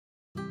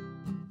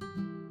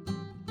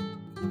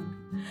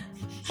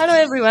Hello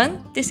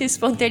everyone, this is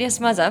Spontaneous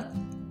Mother.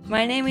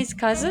 My name is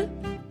Kazu.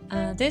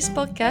 This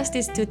podcast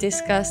is to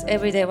discuss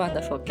everyday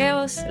wonderful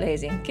chaos,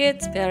 raising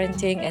kids,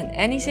 parenting, and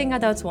anything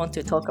adults want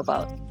to talk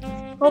about.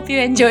 Hope you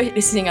enjoy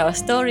listening our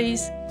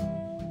stories.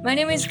 My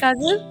name is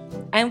Kazu.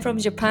 I'm from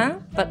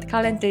Japan, but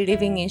currently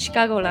living in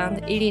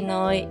Chicagoland,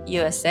 Illinois,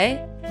 USA.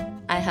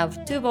 I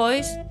have two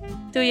boys,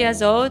 2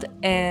 years old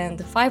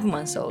and 5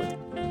 months old.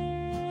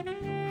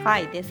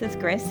 Hi, this is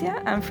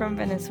Grecia. I'm from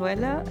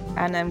Venezuela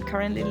and I'm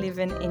currently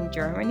living in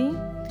Germany.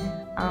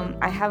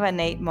 I have an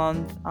 8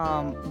 month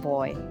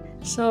boy.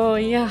 So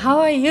yeah, how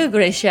are you,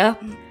 Gracia?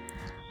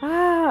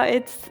 Ah,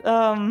 it's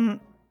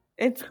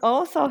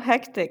also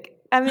hectic.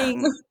 I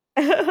mean,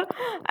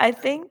 I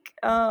think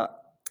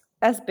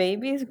as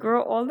babies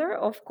grow older,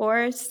 of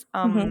course,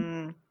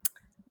 Mhm.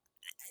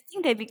 I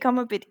think they become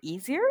a bit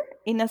easier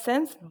in a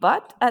sense,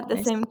 but at the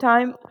Nice. same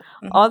time,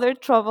 Mhm. other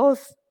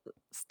troubles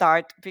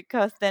start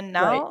because then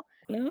Right. now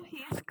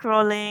he's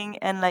crawling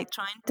and like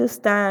trying to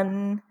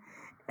stand,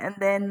 and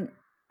then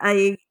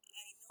I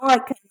know I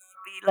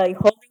cannot be like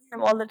holding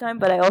him all the time,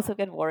 but I also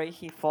get worried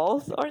he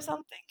falls or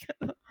something.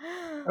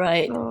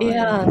 Right. So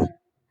Yeah. yeah.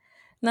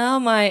 Now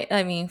my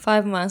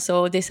 5 months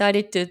old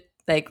decided to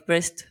like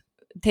breast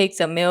take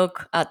the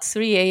milk at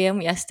 3 a.m.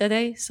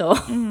 yesterday. So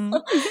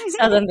Mhm.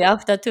 suddenly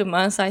after 2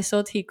 months, I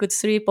thought he could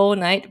sleep all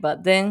night,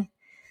 but then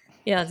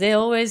yeah, they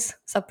always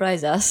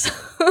surprise us.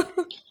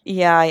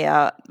 Yeah,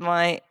 yeah.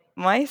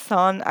 My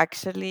son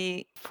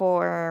actually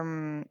for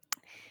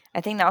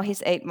I think now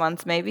he's 8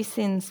 months, maybe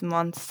since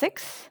month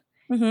six.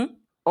 hmm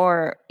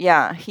Or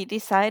yeah, he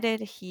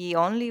decided he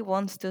only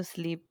wants to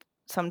sleep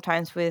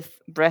sometimes with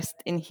breast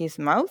in his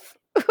mouth.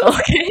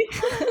 Okay.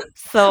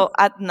 So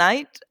at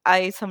night,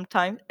 I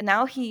sometimes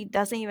now he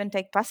doesn't even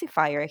take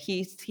pacifier.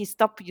 He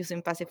stopped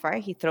using pacifier.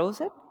 He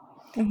throws it,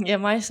 Yeah,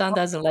 my son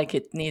doesn't like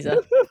it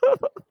neither.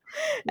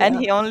 and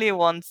Yeah. he only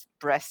wants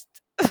breast.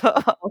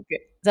 Okay.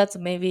 That's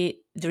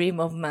maybe dream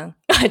of man.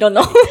 I don't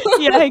know.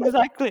 Yeah,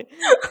 exactly.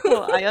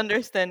 So I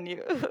understand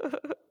you.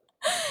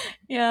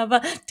 Yeah,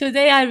 but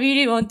today I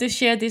really want to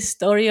share this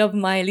story of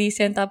my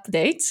recent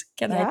updates.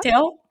 Can I Yeah,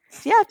 tell?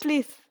 yeah,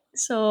 please.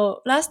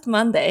 So last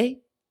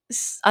Monday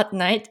at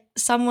night,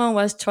 someone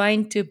was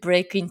trying to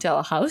break into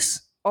our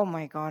house Oh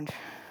my god.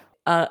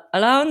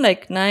 around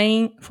like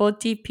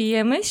 9:40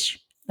 p.m. ish.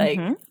 Like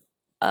Mm-hmm.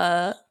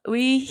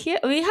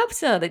 we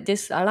have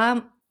this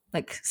alarm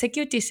like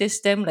security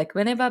system. Like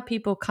whenever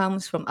people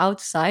comes from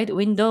outside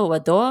window or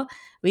door,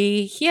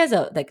 we hear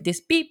the like this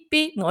beep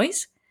beep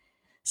noise.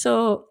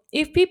 So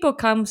if people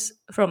comes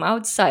from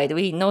outside,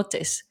 we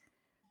notice.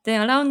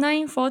 Then around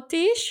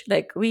 9:40ish,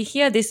 like we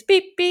hear this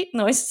beep beep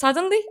noise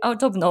suddenly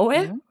out of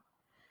nowhere. Mm-hmm.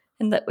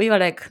 And that we were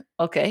like,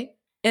 okay.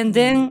 And Mm-hmm.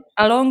 then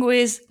along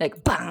with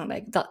like bang,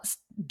 like that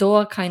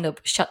door kind of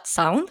shut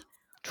sound.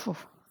 Phew.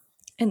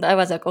 And I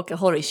was like, okay,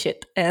 holy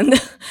shit. And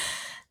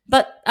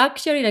but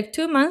actually like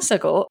 2 months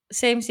ago,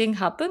 same thing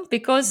happened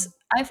because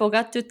I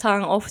forgot to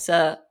turn off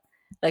the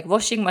like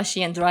washing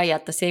machine and dryer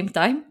at the same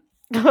time.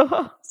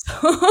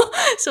 So,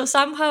 so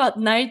somehow at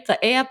night the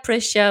air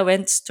pressure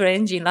went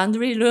strange in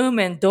laundry room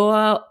and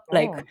door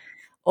like Oh.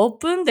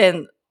 opened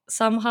and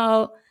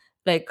somehow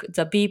like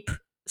the beep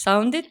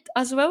sounded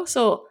as well.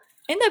 So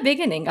in the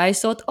beginning I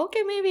thought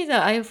okay maybe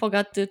that I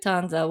forgot to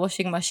turn the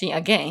washing machine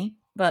again.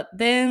 But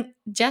then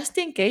just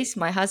in case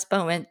my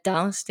husband went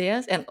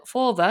downstairs and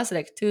four of us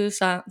like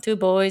two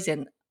boys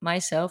and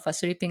myself are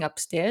sleeping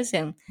upstairs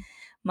and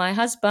my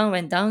husband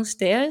went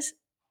downstairs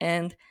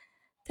and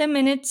 10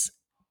 minutes,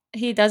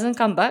 he doesn't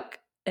come back.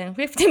 And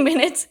 15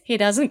 minutes, he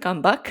doesn't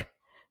come back.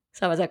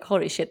 So I was like,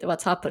 holy shit,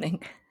 what's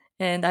happening?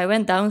 And I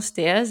went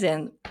downstairs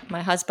and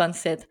my husband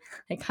said,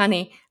 like,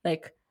 honey,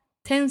 like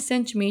 10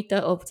 centimeter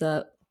of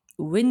the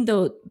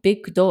window,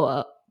 big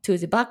door to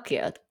the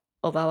backyard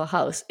of our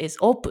house is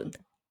opened.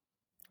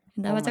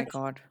 And I Oh was my like,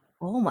 god.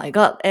 oh my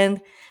God. And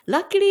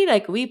luckily,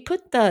 like we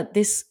put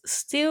this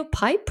steel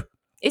pipe.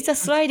 It's a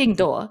sliding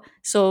door.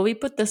 So we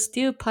put the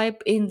steel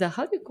pipe in the,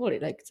 how do you call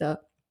it? Like the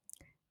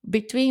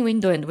between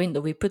window and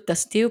window we put the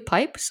steel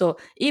pipe, so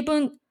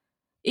even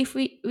if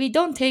we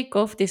don't take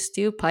off this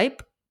steel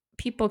pipe,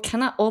 people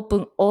cannot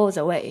open all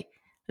the way,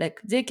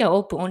 like they can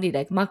open only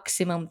like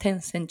maximum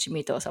 10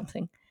 centimeter or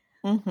something.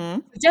 Mm-hmm.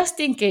 Just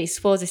in case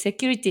for the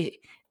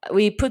security,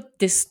 we put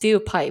this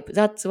steel pipe.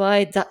 That's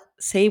why that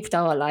saved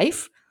our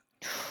life.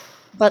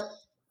 But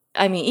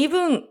I mean,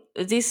 even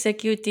this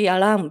security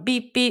alarm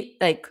beep beep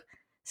like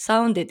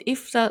sounded,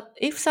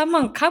 if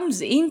someone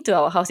comes into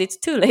our house it's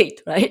too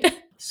late, right?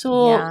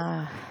 So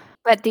Yeah.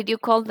 But did you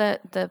call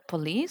the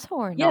police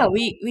or yeah, no?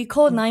 we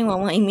called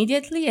 911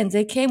 immediately and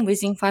they came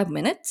within 5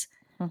 minutes.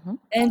 Mm-hmm.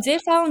 And they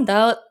found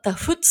out the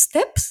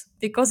footsteps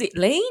because it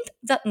rained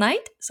that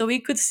night. So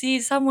we could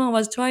see someone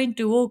was trying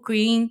to walk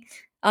in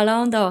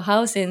around our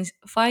house and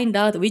find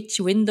out which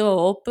window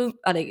open,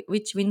 like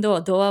which window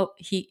or door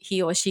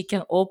he or she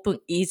can open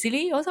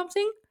easily or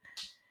something.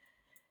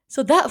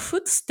 So that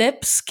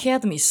footstep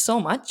scared me so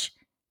much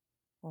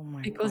Oh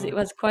my because it god.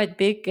 was quite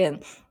big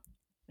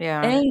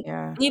Yeah, and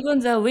yeah. even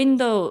the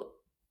window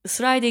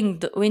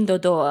sliding window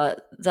door,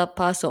 the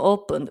person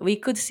opened, we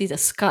could see the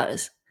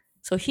scars.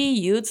 So he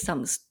used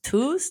some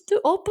tools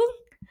to open,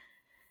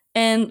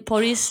 and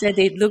police said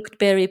it looked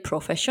very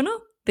professional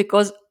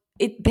because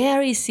it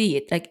barely see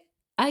it. Like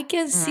I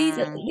can see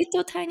the Mm.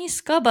 little tiny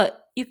scar,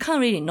 but you can't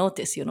really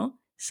notice.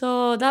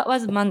 So that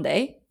was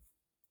Monday.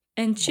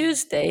 And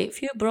Tuesday,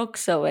 few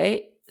blocks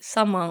away,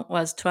 someone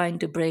was trying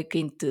to break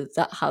into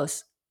that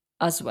house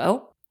as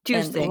well.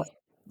 And Tuesday.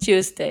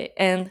 Tuesday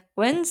and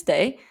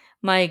Wednesday,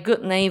 my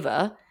good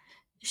neighbor,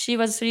 she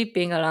was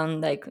sleeping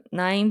around like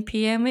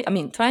 9 p.m. I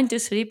mean, trying to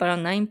sleep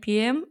around 9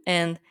 p.m.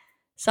 And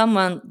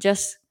someone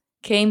just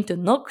came to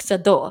knock the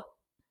door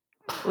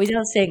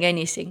without saying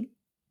anything.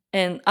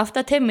 And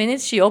after 10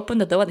 minutes, she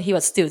opened the door and he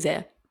was still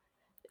there.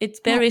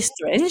 It's Oh, very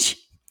strange.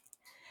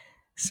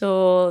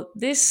 So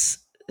this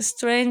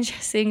strange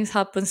things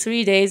happen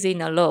 3 days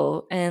in a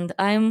row, and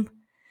I'm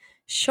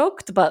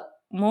shocked, but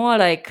more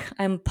like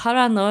I'm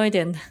paranoid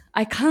and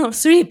I can't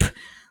sleep.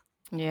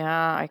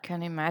 yeah, I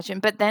can imagine.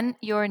 But then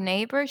your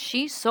neighbor,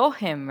 she saw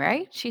him,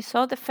 right? She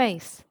saw the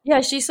face.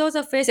 Yeah, she saw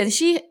the face, and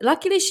she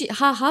luckily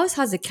her house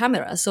has a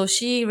camera, so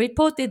she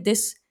reported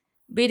this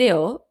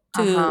video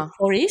Uh to huh.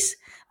 police.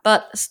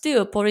 But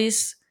still,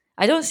 police,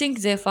 I don't think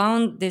they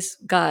found this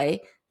guy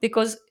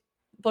because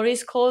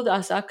police called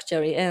us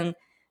actually, and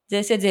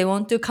they said they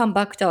want to come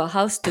back to our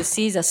house to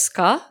see the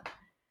scar.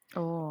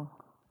 Oh.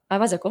 I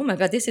was like, oh my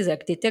god, this is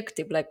like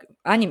detective, like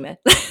anime.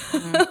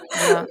 Mm.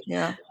 Yeah,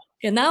 yeah.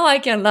 Yeah, now I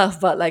can laugh,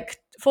 but like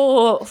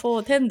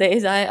for 10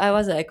 days, I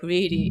was like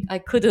really I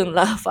couldn't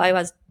laugh. I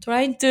was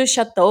trying to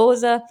shut all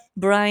the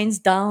blinds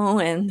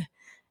down, and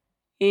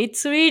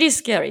it's really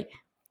scary.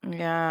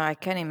 Yeah, I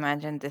can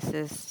imagine this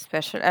is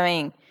special. I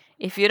mean,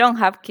 if you don't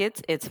have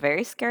kids, it's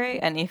very scary,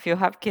 and if you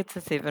have kids,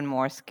 it's even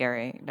more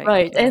scary. Like,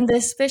 Right, yeah, and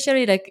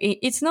especially like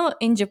it's not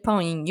in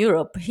Japan, in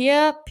Europe.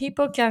 Here,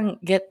 people can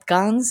get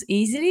guns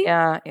easily.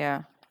 yeah,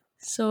 yeah.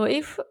 So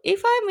if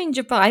I'm in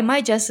Japan, I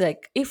might just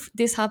like if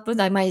this happens,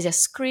 I might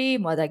just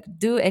scream or like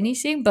do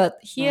anything. But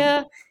Mm.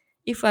 here,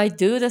 if I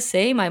do the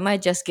same, I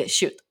might just get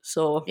shoot.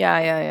 So Yeah,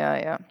 yeah, yeah,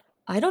 yeah.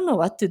 I don't know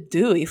what to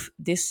do if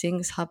these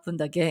things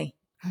happened again.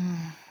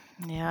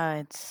 Yeah,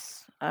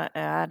 it's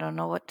I don't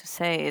know what to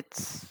say.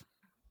 It's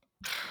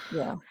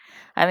Yeah.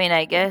 I mean,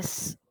 I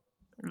guess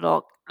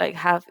lock like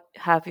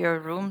have your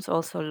rooms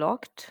also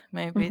locked.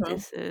 Maybe Hmm.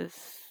 this is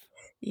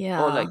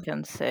all I Yeah.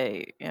 can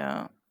say.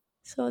 Yeah.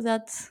 So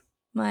that's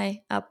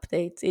my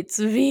update. It's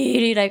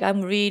really like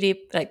I'm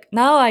really like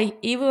now I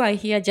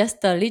hear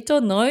just a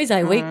little noise,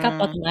 I wake up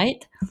at Mm,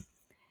 night.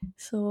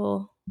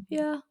 So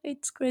yeah,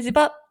 it's crazy.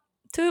 But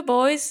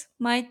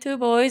my two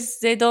boys,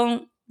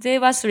 they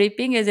were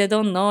sleeping and they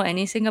don't know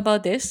anything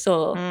about this,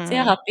 so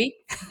they're mm. happy.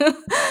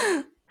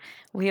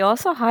 We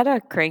also had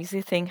a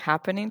crazy thing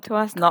happening to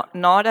us.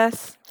 Not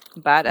as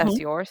bad as Mhm.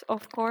 yours,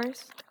 of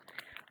course.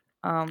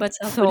 What's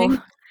So,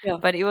 happening? Yeah.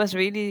 but it was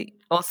really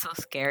also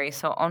scary.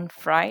 So on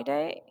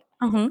Friday,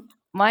 Uh-huh.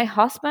 my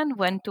husband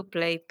went to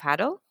play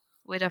paddle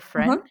with a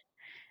Uh-huh. friend,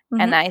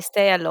 and Mm-hmm. I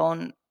stay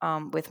alone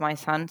with my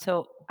son.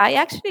 So I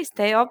actually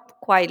stay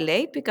up quite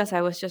late because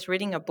I was just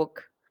reading a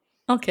book.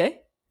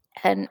 Okay.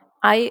 And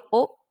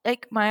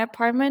like my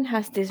apartment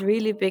has these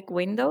really big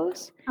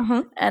windows,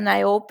 Uh-huh. and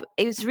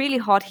it's really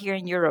hot here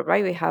in Europe,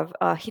 right? We have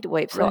a heat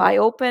wave. So Right. I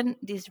opened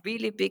this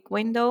really big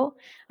window,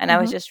 and I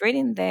was Uh-huh. just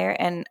reading there,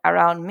 and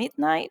around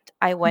midnight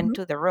I went Mm-hmm.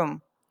 to the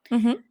room.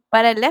 Mm-hmm.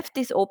 But I left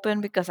this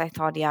open because I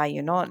thought, yeah,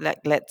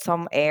 like let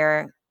some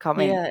air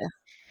come in. Yeah.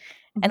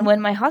 And Mm-hmm.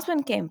 when my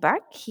husband came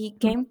back, he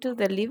came Mm-hmm. to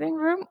the living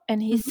room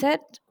and he Mm-hmm. said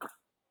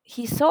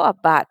he saw a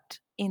bat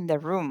in the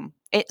room.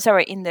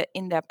 Sorry, in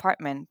the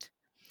apartment.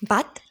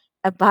 Bat?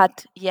 A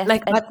bat, yes.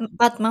 Like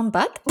Batman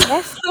bat?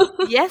 Yes,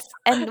 yes,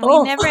 and we Oh,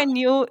 never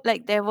knew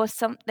like there was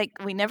some like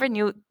we never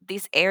knew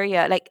this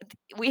area like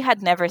we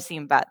had never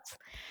seen bats.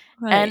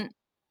 right. And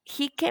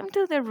he came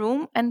to the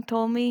room and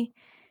told me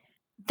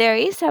there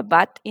is a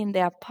bat in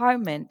the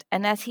apartment.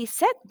 And as he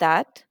said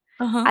that,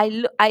 Uh-huh.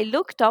 I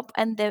looked up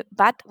and the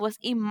bat was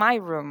in my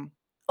room.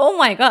 Oh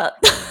my god.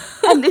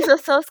 And this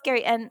was so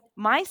scary. And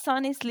my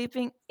son is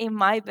sleeping in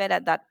my bed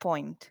at that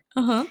point.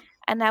 Uh-huh.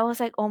 And I was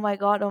like, oh my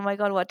god,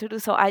 what to do?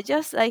 So I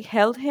just like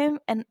held him,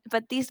 and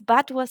but this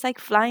bat was like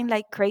flying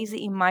like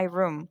crazy in my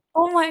room.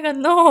 Oh my god,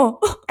 no.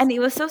 And it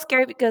was so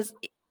scary because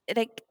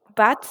like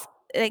bats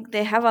like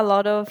they have a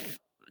lot of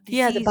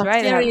Yeah, the disease,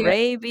 right? They have bacteria.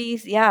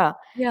 rabies, yeah.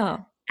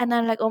 Yeah. And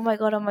I'm like, oh my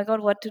god,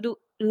 what to do?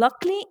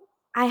 Luckily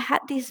I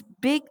had this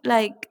big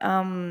like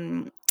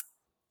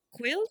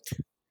quilt,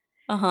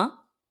 Uh-huh.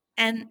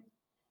 and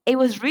it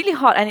was really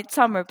hot and it's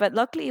summer, but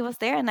luckily it was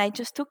there and I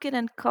just took it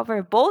and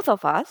covered both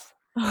of us,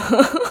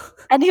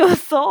 and it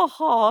was so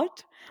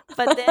hot.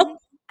 But then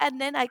and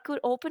then I could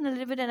open a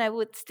little bit and I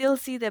would still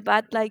see the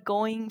bat like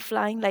going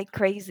flying like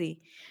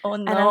crazy. Oh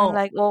And I'm no.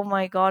 like, oh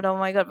my god.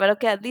 But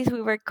okay, at least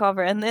we were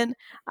covered. And then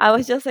I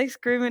was just like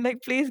screaming,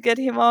 like, please get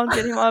him out.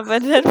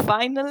 But then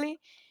finally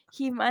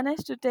he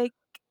managed to take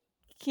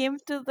him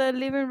to the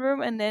living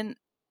room, and then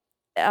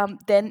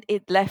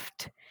it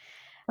left.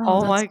 Oh, Oh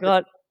that's my good.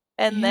 god.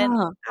 And then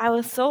Yeah. I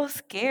was so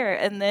scared,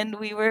 and then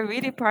we were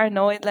really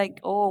paranoid, like,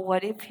 oh,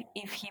 what if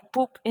he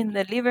poop in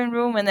the living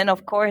room? And then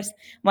of course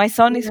my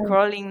son is Yeah.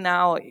 crawling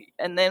now,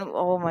 and then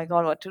oh my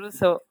god, what to do?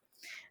 So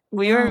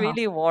we were Yeah.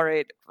 really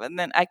worried, and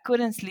then I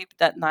couldn't sleep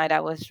that night.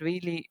 I was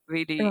really,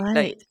 really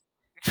like. Right.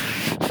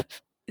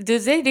 Do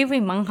they live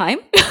in Mannheim?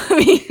 I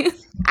mean,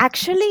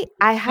 Actually,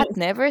 I had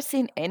never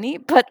seen any,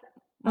 but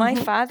my uh-huh.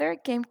 father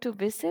came to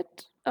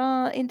visit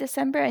in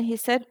December, and he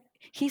said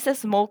he's a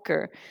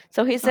smoker.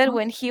 So he said Uh-huh.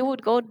 when he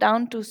would go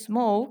down to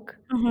smoke,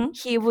 Uh-huh.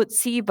 he would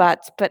see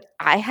bats, but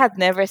I had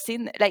never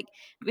seen, like,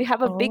 we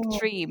have a big Oh,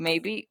 tree.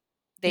 Maybe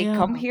they yeah.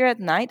 come here at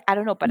night. I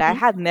don't know, but I Mhm.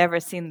 had never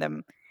seen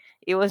them.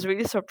 It was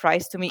really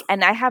surprised to me,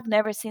 and I have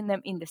never seen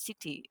them in the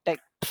city.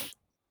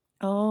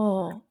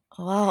 Oh,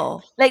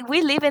 wow. Like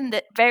we live in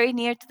the very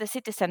near to the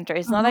city center.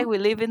 It's not Uh-huh. like we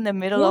live in the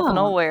middle of Yeah.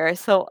 nowhere.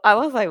 So I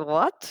was like,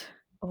 what?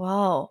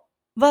 Wow.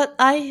 But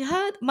I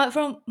heard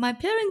from my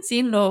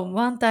parents-in-law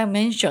one time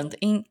mentioned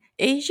in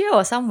Asia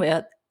or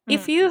somewhere,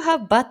 if Mm. you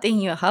have bat in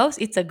your house,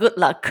 it's a good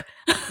luck.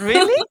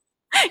 Really?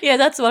 Yeah,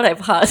 that's what I've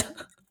heard.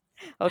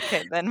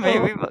 Okay, then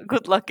Oh, maybe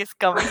good luck is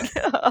coming.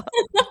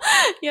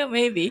 yeah,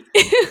 maybe.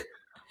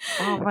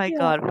 Oh my Yeah.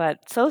 god,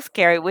 but so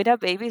scary. With a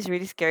baby is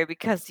really scary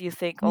because you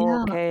think, oh,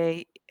 Yeah.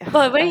 okay.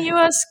 But when you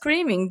are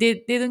screaming,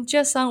 didn't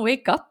your son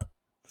wake up?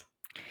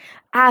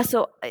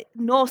 So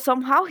no,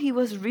 somehow he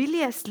was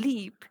really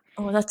asleep.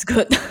 Oh, that's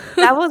good.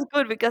 That was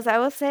good because I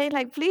was saying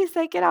like, please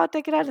take it out,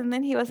 and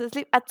then he was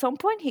asleep. At some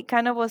point, he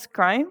kind of was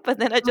crying, but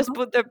then I just Uh-huh.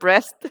 put the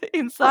breast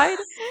inside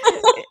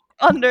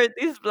under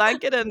this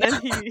blanket, and then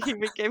he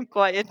became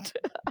quiet.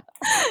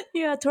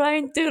 You are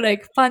trying to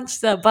like punch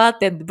the butt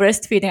and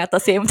breastfeeding at the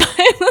same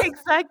time.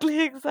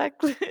 Exactly,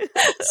 exactly.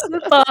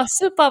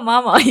 Super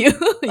mama,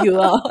 you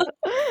are.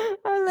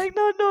 I'm like,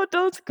 no, no,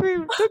 don't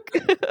scream. Look.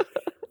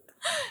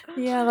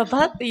 Yeah,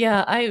 but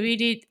yeah, I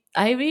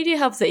really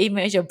have the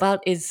image of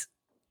butt is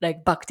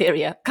like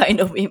bacteria kind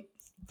of.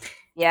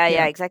 Yeah, Yeah.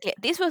 yeah, exactly.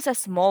 This was a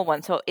small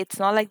one, so it's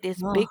not like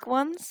these Oh, big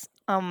ones.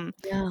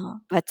 yeah.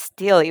 But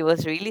still, it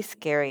was really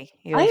scary.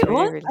 It I was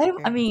really, want. really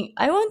I scary. mean,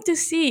 I want to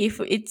see if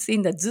it's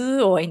in the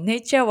zoo or in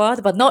nature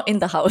world, but not in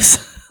the house.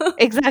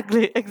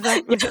 Exactly,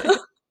 exactly.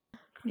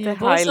 Yeah, The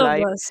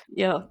highlight.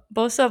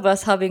 both of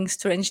us having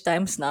strange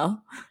times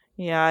now.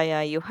 Yeah,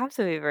 yeah. You have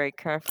to be very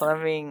careful.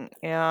 I mean,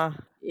 yeah.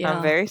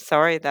 I'm Yeah. very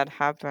sorry that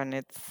happened.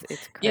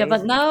 It's Yeah,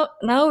 but crazy.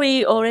 now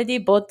we already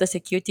bought the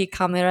security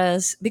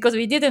cameras because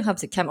we didn't have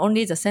the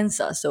only the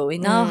sensor. So we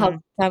now have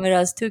Mm,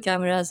 cameras, two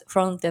cameras,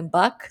 front and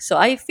back. So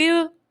I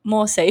feel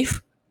more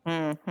safe.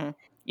 hmm.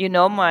 You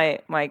know, my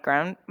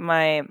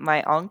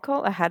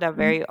uncle. I had a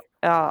very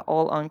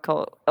old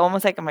uncle,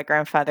 almost like my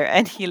grandfather,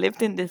 and he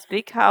lived in this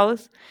big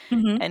house.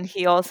 Mm-hmm. And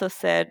he also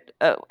said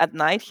at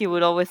night he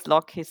would always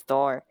lock his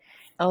door.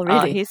 Oh,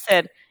 really? He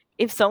said,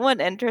 if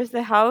someone enters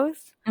the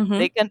house,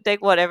 they Mm-hmm. can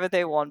take whatever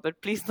they want,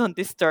 but please don't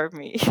disturb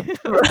me.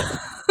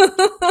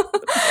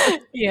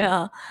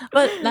 Yeah,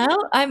 but now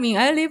I mean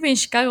I live in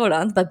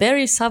Chicagoland, but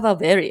very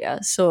suburb area,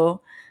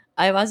 so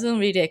I wasn't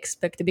really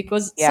expected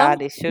because Yeah,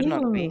 they should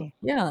not be.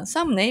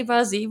 some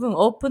neighbors even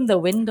open the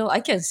window. I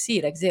can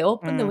see like they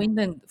open the Mm,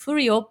 window and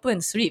fully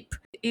open sleep.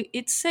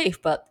 It's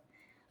safe, but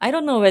I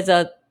don't know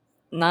whether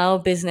now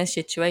business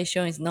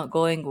situation is not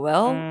going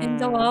well in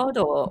the mm. world,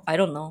 or I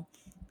don't know,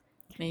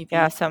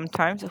 Yeah, maybe.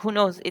 sometimes, who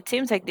knows? It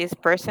seems like this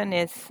person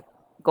is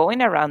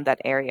going around that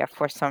area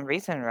for some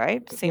reason,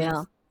 right?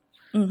 Yeah. Seems,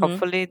 Mm-hmm.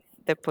 hopefully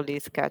the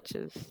police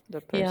catches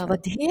the Yeah, person.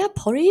 but here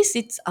police,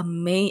 it's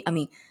amazing. I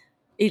mean,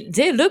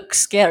 they look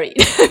scary.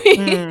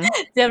 Mm.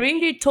 They're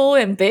really tall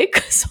and big,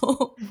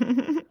 so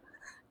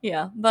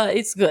yeah, but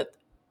it's good.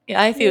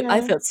 Yeah, I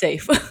Yeah. felt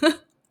safe.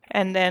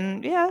 And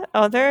then, yeah,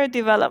 other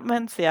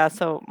developments. Yeah,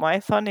 so my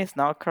son is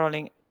now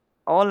crawling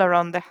all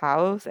around the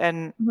house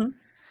and Mhm.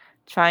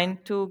 trying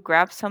to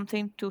grab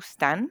something to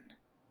stand.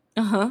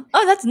 Uh-huh.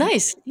 Oh, that's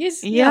nice.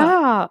 He's yeah.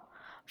 Yeah.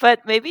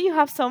 But maybe you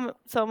have some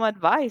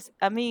advice.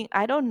 I mean,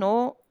 I don't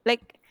know.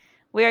 Like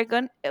we are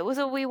going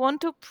so we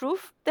want to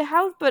prove the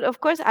house, but of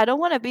course I don't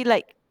want to be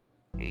like,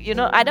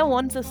 I don't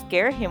want to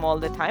scare him all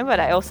the time, but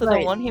I also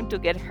don't Right. want him to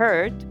get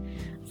hurt.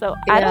 So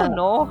I Yeah. don't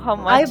know how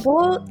I much,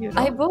 bought you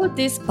I know. bought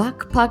this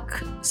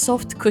backpack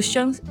soft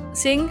cushion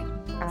thing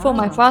for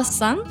my Ah, first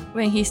son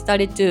when he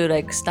started to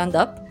like stand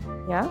up.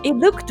 yeah. It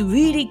looked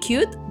really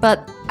cute,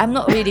 but I'm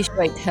not really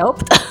sure it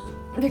helped.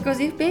 Because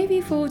if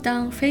baby fall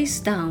down face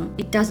down,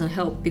 it doesn't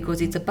help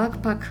because it's a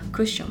backpack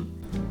cushion.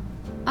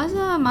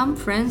 Other mom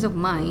friends of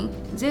mine,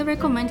 they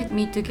recommended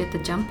me to get the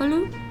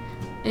jumperoo.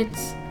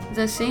 It's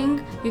the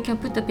thing you can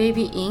put the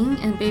baby in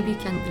and baby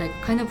can like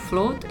kind of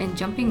float and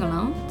jumping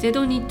around. They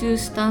don't need to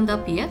stand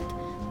up yet.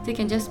 They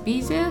can just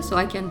be there so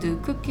I can do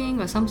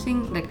cooking or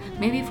something like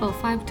maybe for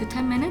 5 to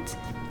 10 minutes.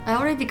 I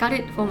already got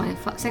it for my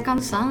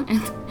second son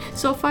and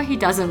so far he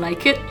doesn't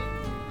like it.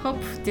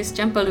 Hope this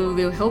jumperoo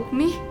will help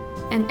me.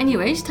 And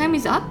anyways, time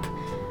is up.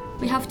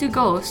 We have to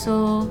go.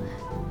 So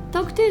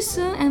talk to you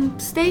soon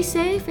and stay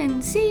safe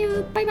and see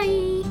you. Bye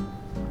bye.